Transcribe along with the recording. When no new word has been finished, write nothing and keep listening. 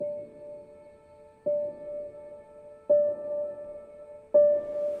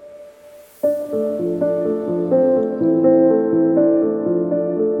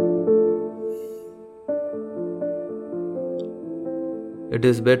It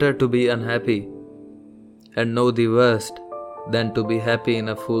is better to be unhappy and know the worst than to be happy in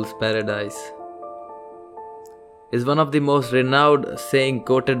a fool's paradise, is one of the most renowned saying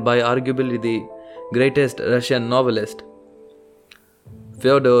quoted by arguably the greatest Russian novelist,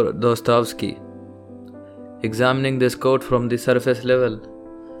 Fyodor Dostoevsky. Examining this quote from the surface level,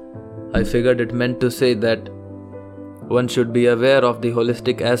 I figured it meant to say that one should be aware of the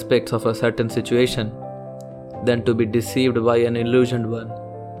holistic aspects of a certain situation than to be deceived by an illusioned one.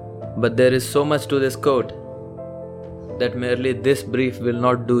 But there is so much to this quote that merely this brief will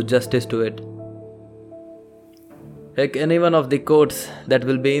not do justice to it. Heck, any one of the quotes that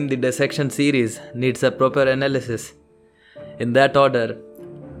will be in the dissection series needs a proper analysis. In that order,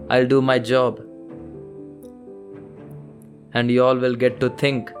 I'll do my job, and you all will get to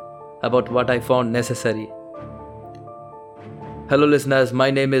think about what I found necessary. Hello listeners, my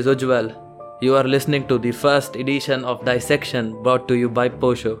name is Ujjwal. You are listening to the first edition of Dissection brought to you by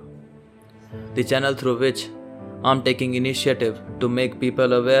Poshow, the channel through which I'm taking initiative to make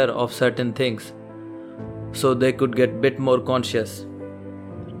people aware of certain things so they could get a bit more conscious.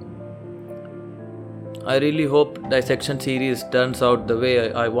 I really hope Dissection series turns out the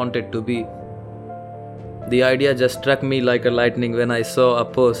way I want it to be. The idea just struck me like a lightning when I saw a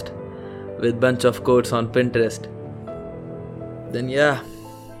post with bunch of quotes on Pinterest. Then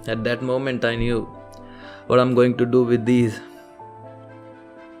at that moment I knew what I'm going to do with these.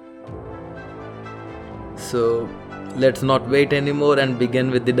 So let's not wait anymore and begin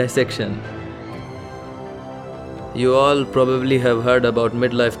with the dissection. You all probably have heard about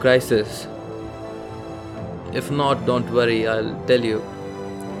midlife crisis. If not, don't worry, I'll tell you.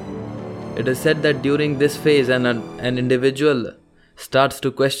 It is said that during this phase an individual starts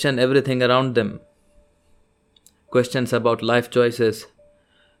to question everything around them. Questions about life choices,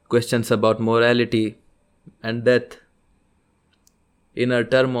 questions about morality and death, inner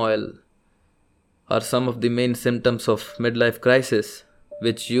turmoil are some of the main symptoms of midlife crisis,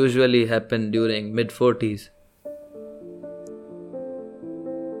 which usually happen during mid-40s.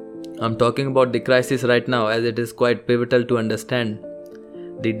 I'm talking about the crisis right now as it is quite pivotal to understand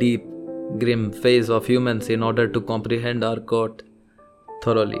the deep, grim phase of humans in order to comprehend our quote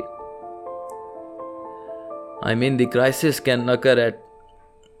thoroughly. I mean, the crisis can occur at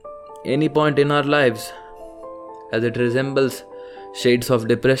any point in our lives as it resembles shades of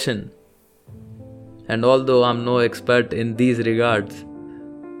depression. And although I'm no expert in these regards,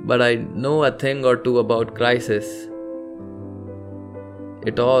 but I know a thing or two about crisis.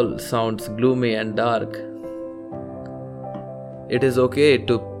 It all sounds gloomy and dark. It is okay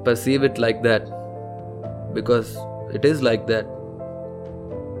to perceive it like that, because it is like that.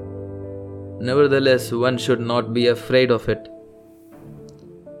 Nevertheless, one should not be afraid of it.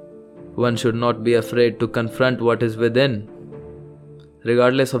 One should not be afraid to confront what is within,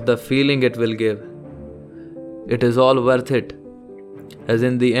 regardless of the feeling it will give. It is all worth it, as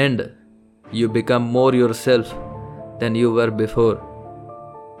in the end, you become more yourself than you were before.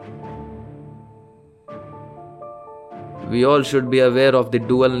 We all should be aware of the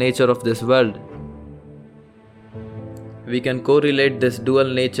dual nature of this world. We can correlate this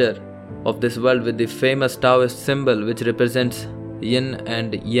dual nature of this world with the famous Taoist symbol which represents yin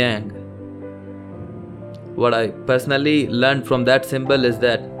and yang. What I personally learned from that symbol is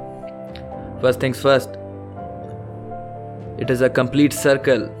that, first things first, it is a complete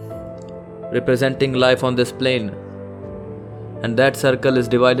circle representing life on this plane, and that circle is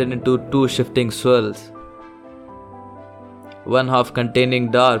divided into two shifting swirls. One half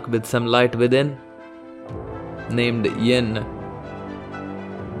containing dark with some light within, named yin.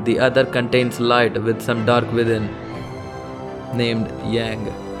 The other contains light with some dark within, named yang.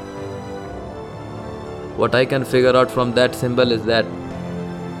 What I can figure out from that symbol is that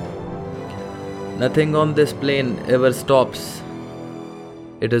nothing on this plane ever stops.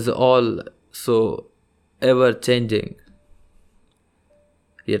 It is all so ever changing.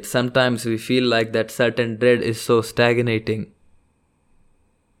 Yet sometimes we feel like that certain dread is so stagnating.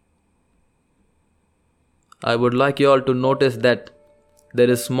 I would like you all to notice that there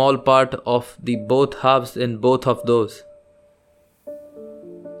is a small part of the both halves in both of those.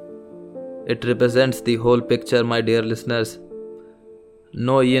 It represents the whole picture, my dear listeners.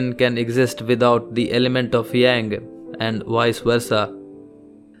 No yin can exist without the element of yang, and vice versa,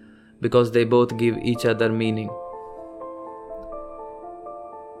 because they both give each other meaning.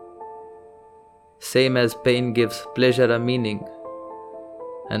 Same as pain gives pleasure a meaning,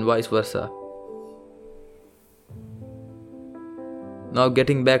 and vice versa. Now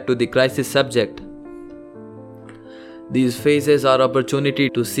getting back to the crisis subject. These phases are opportunity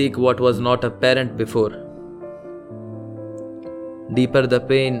to seek what was not apparent before. Deeper the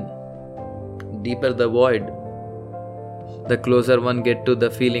pain, deeper the void, the closer one gets to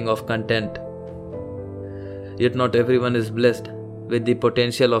the feeling of content. Yet not everyone is blessed with the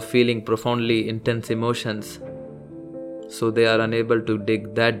potential of feeling profoundly intense emotions, so they are unable to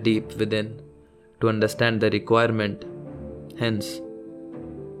dig that deep within to understand the requirement. Hence,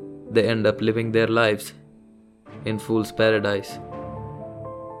 they end up living their lives in fool's paradise.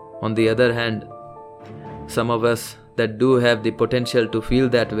 On the other hand, some of us that do have the potential to feel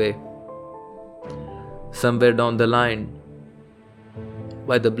that way, somewhere down the line,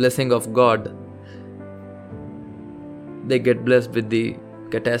 by the blessing of God, they get blessed with the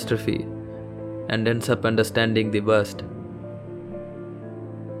catastrophe and ends up understanding the worst.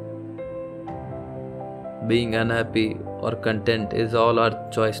 Being unhappy or content is all our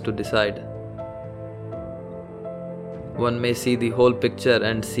choice to decide. One may see the whole picture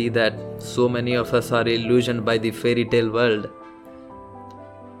and see that so many of us are illusioned by the fairy tale world,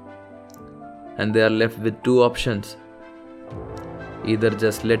 and they are left with two options. Either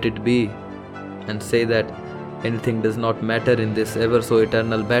just let it be and say that anything does not matter in this ever so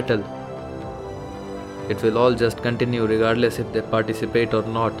eternal battle. It will all just continue regardless if they participate or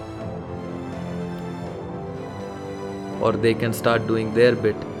not. Or they can start doing their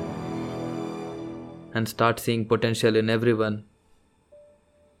bit and start seeing potential in everyone.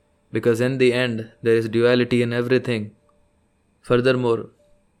 Because in the end, there is duality in everything. Furthermore,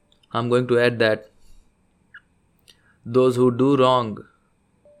 I'm going to add that those who do wrong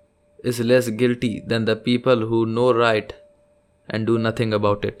is less guilty than the people who know right and do nothing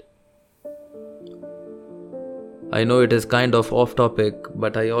about it. I know it is kind of off topic,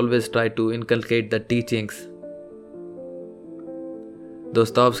 but I always try to inculcate the teachings.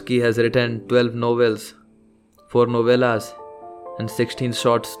 Dostoevsky has written 12 novels, 4 novellas, and 16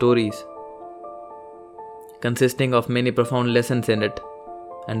 short stories, consisting of many profound lessons in it,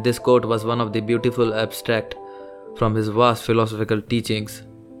 and this quote was one of the beautiful abstract from his vast philosophical teachings.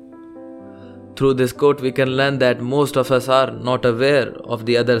 Through this quote, we can learn that most of us are not aware of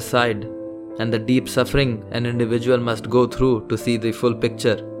the other side and the deep suffering an individual must go through to see the full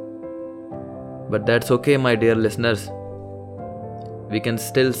picture. But that's okay, my dear listeners. We can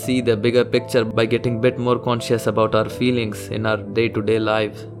still see the bigger picture by getting a bit more conscious about our feelings in our day-to-day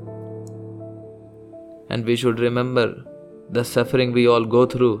lives. And we should remember the suffering we all go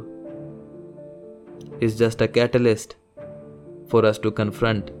through is just a catalyst for us to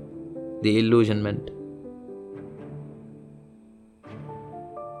confront the illusionment.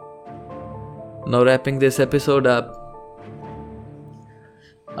 Now, wrapping this episode up,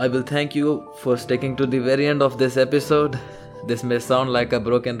 I will thank you for sticking to the very end of this episode. This may sound like a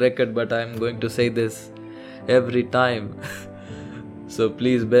broken record, but I am going to say this every time. So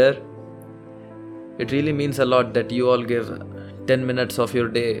please bear. It really means a lot that you all give 10 minutes of your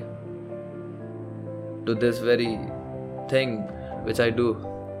day to this very thing which I do.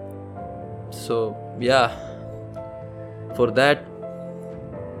 So yeah, for that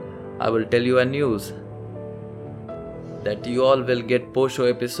I will tell you a news that you all will get poshow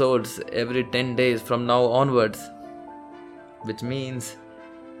episodes every 10 days from now onwards, which means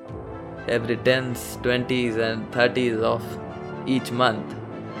every 10s, 20s and 30s of each month.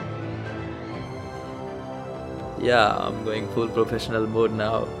 Yeah, I'm going full professional mode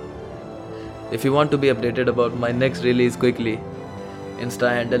now. If you want to be updated about my next release quickly,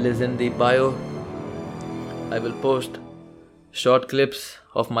 Insta handle is in the bio. I will post short clips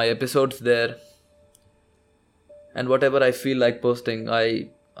of my episodes there, and whatever I feel like posting,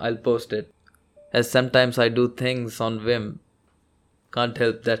 I'll post it, as sometimes I do things on whim. Can't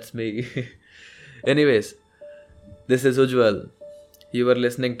help, that's me. Anyways, this is Ujjwal. You are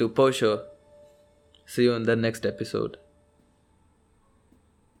listening to poshow. See you in the next episode.